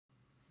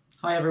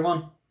Hi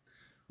everyone,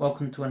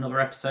 welcome to another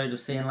episode of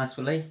Seeing Less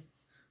with Lee.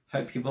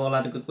 Hope you've all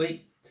had a good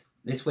week.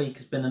 This week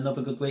has been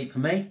another good week for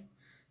me,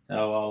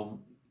 so I'll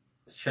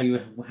show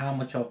you how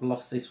much I've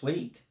lost this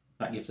week.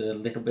 That gives a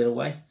little bit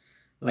away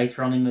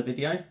later on in the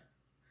video.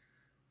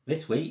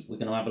 This week we're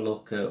going to have a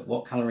look at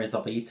what calories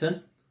I've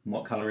eaten and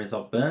what calories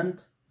I've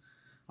burned.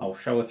 I'll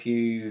show a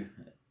few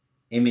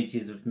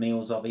images of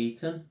meals I've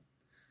eaten,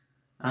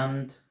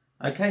 and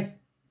okay,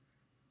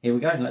 here we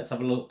go. Let's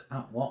have a look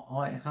at what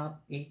I have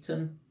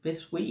eaten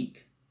this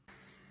week.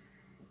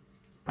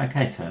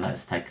 Okay, so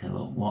let's take a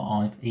look at what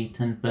I've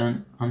eaten,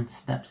 burnt and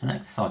steps and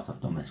exercise I've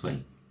done this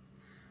week.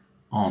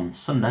 On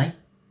Sunday,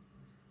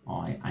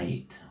 I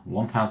ate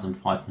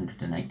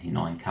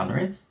 1,589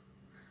 calories.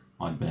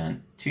 I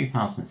burnt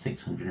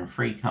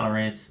 2,603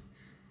 calories,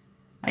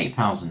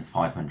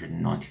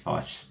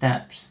 8,595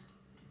 steps,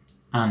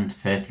 and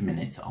 30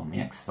 minutes on the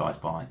exercise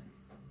bike.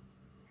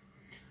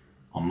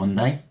 On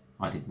Monday,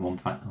 I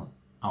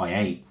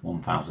ate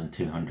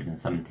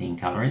 1,217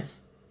 calories.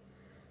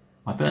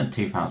 I burnt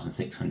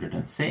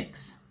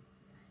 2,606.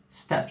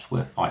 Steps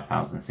were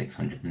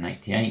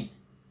 5,688,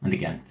 and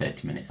again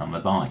 30 minutes on the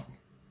bike.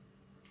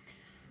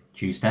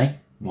 Tuesday,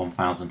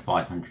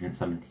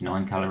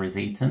 1,579 calories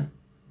eaten,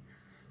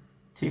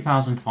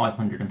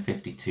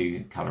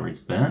 2,552 calories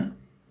burnt,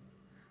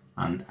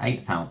 and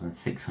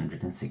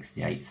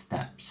 8,668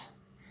 steps,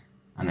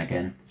 and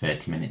again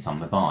 30 minutes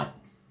on the bike.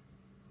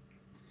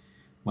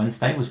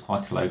 Wednesday was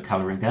quite a low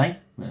calorie day,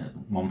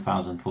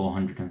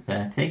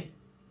 1,430,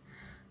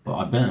 but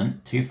I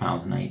burnt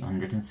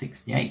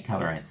 2,868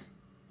 calories.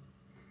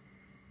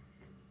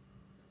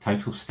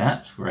 Total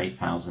steps were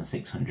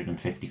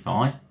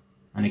 8,655,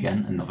 and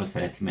again another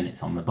 30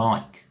 minutes on the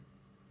bike.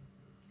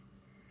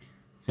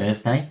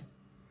 Thursday,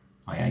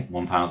 I ate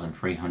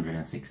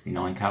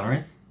 1,369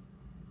 calories,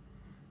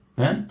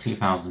 burnt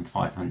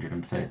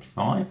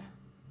 2,535,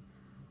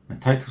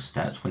 and total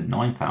steps were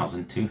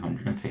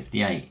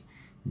 9,258.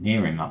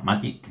 Nearing that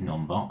magic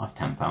number of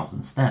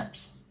 10,000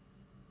 steps.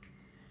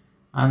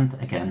 And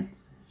again,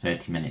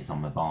 30 minutes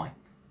on the bike.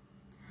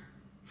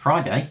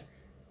 On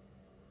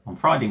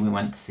Friday we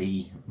went to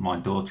see my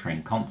daughter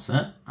in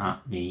concert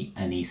at the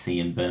NEC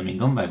in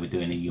Birmingham. They were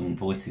doing a Young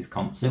Voices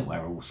concert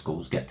where all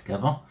schools get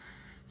together.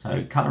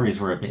 So calories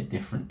were a bit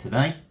different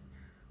today.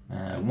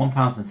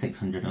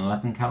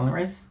 1,611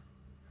 calories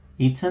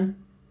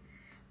eaten,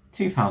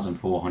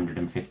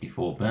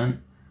 2,454 burnt,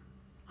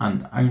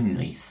 and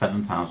only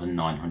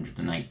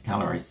 7,908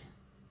 calories.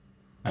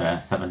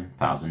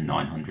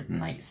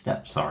 7,908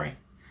 steps, sorry.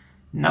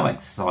 No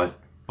exercise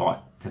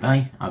bike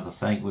today, as I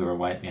say, we were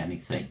away at the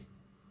NEC.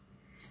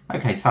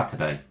 Okay,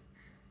 Saturday.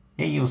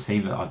 Here you'll see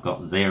that I've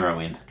got 0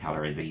 in for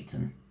calories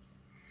eaten.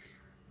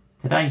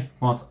 Today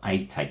was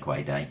a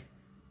takeaway day.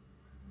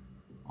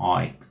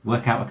 I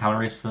work out the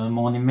calories for the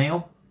morning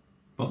meal,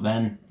 but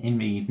then in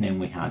the evening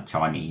we had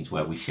Chinese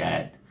where we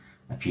shared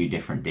a few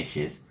different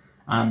dishes.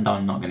 And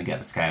I'm not going to get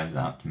the scales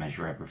out to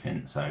measure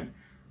everything, so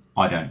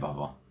I don't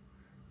bother.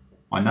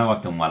 I know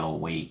I've done well all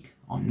week.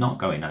 I'm not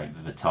going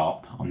over the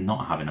top. I'm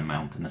not having a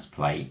mountainous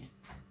plate,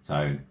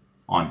 so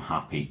I'm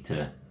happy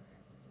to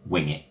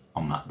wing it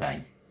on that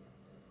day.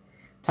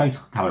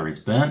 Total calories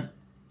burnt,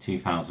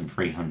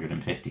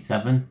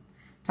 2,357.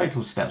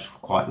 Total steps were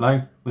quite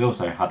low. We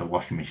also had a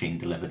washing machine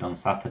delivered on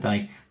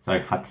Saturday, so I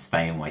had to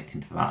stay in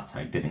waiting for that, so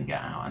I didn't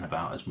get out and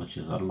about as much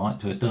as I'd like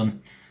to have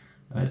done.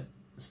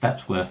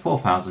 Steps were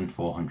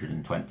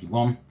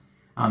 4,421,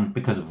 and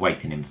because of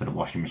waiting in for the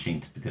washing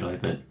machine to be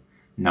delivered,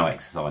 no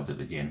exercise at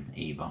the gym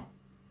either.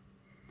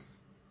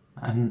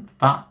 And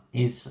that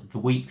is the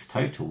week's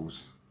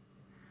totals.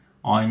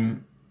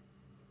 I'm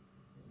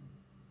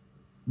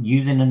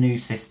using a new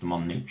system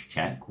on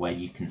NutriCheck where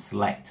you can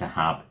select to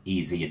have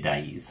easier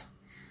days.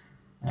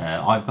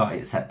 I've got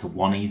it set to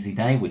one easy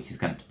day, which is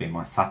going to be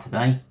my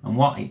Saturday, and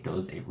what it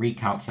does, it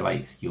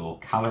recalculates your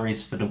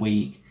calories for the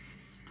week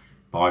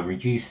by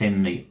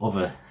reducing the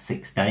other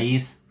 6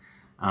 days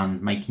and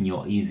making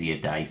your easier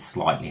day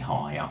slightly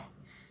higher.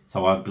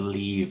 So I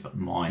believe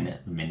mine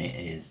at the minute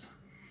is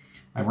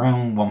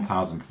around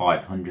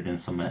 1,500 and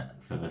something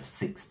for the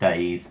 6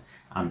 days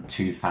and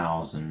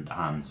 2,000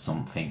 and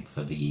something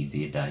for the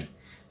easier day.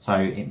 So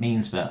it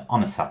means that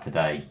on a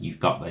Saturday you've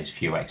got those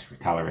few extra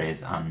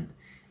calories, and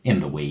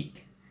in the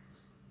week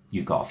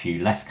you've got a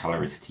few less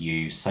calories to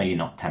use, so you're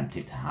not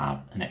tempted to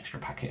have an extra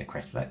packet of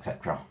crisps,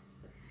 etc.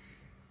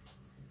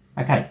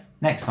 Okay,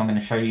 next I'm going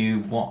to show you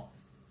what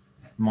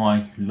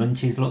my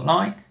lunches look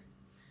like.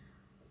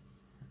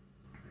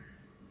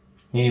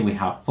 Here we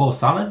have 4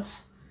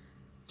 salads,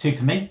 2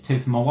 for me, 2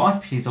 for my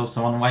wife, she's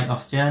also on a weight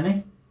loss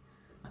journey.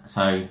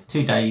 So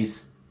 2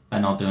 days,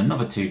 then I'll do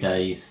another 2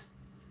 days,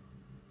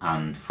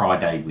 and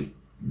Friday we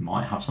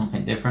might have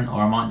something different,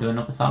 or I might do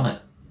another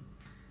salad.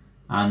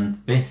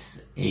 And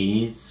this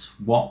is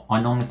what I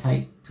normally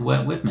take to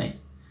work with me.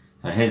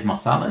 So here's my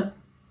salad.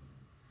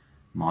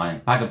 My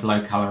bag of low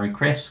calorie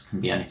crisps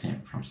can be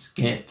anything from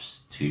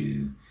Skips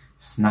to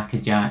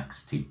Snacker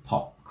Jacks to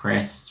Pop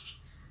Crisps,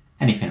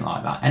 anything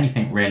like that.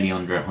 Anything really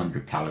under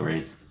 100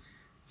 calories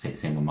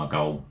fits in with my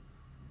goal.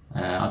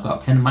 I've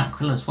got a tin of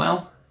mackerel as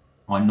well.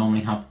 I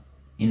normally have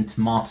in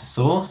tomato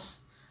sauce,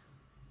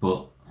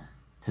 but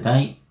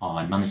today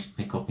I managed to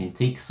pick up in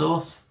tikka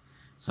sauce,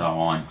 so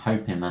I'm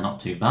hoping they're not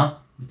too bad,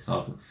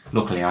 because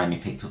luckily I only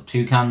picked up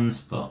 2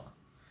 cans, but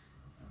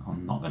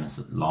I'm not going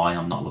to lie,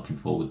 I'm not looking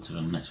forward to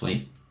them this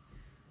week.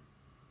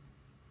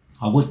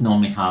 I would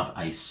normally have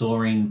a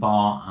Soaring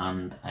bar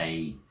and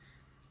a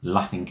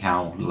Laughing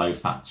Cow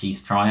low-fat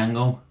cheese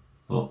triangle,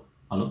 but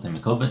I looked in the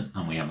cupboard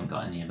and we haven't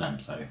got any of them,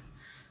 so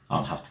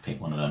I'll have to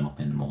pick one of them up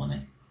in the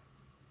morning.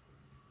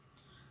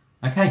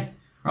 Okay,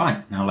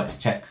 right, now let's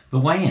check the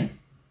weigh-in.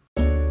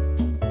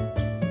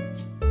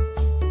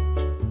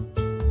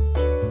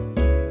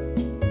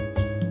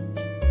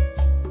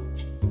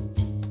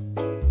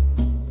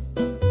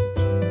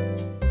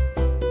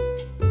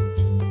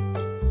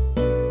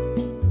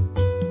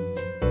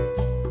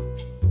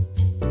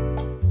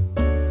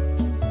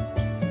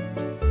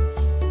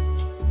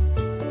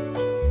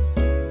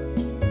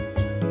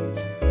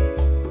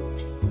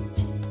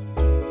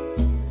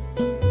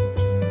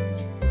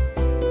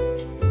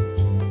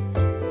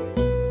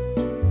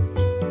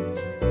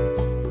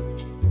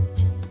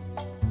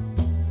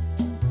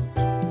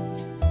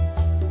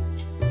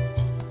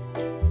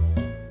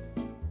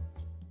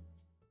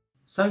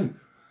 So,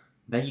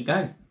 there you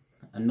go.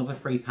 Another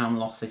 £3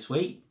 loss this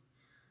week.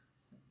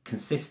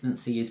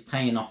 Consistency is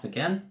paying off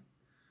again.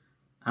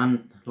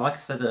 And like I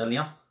said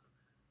earlier,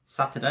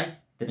 Saturday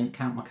didn't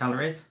count my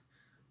calories.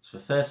 It's the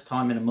first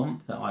time in a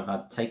month that I've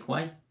had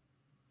takeaway.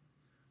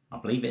 I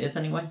believe it is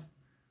anyway,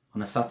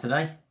 on a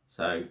Saturday.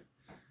 So,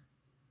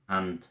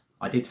 and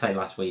I did say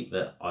last week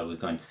that I was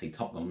going to see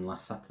Top Gun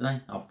last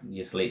Saturday.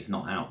 Obviously it's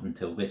not out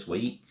until this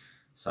week.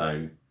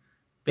 So,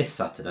 this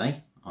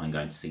Saturday I'm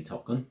going to see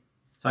Top Gun.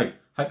 So,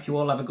 hope you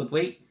all have a good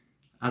week.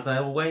 As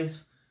always,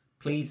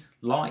 please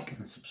like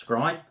and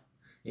subscribe.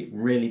 It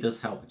really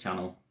does help the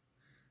channel.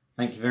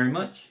 Thank you very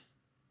much.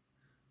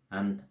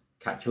 And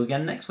catch you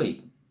again next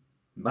week.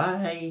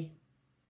 Bye.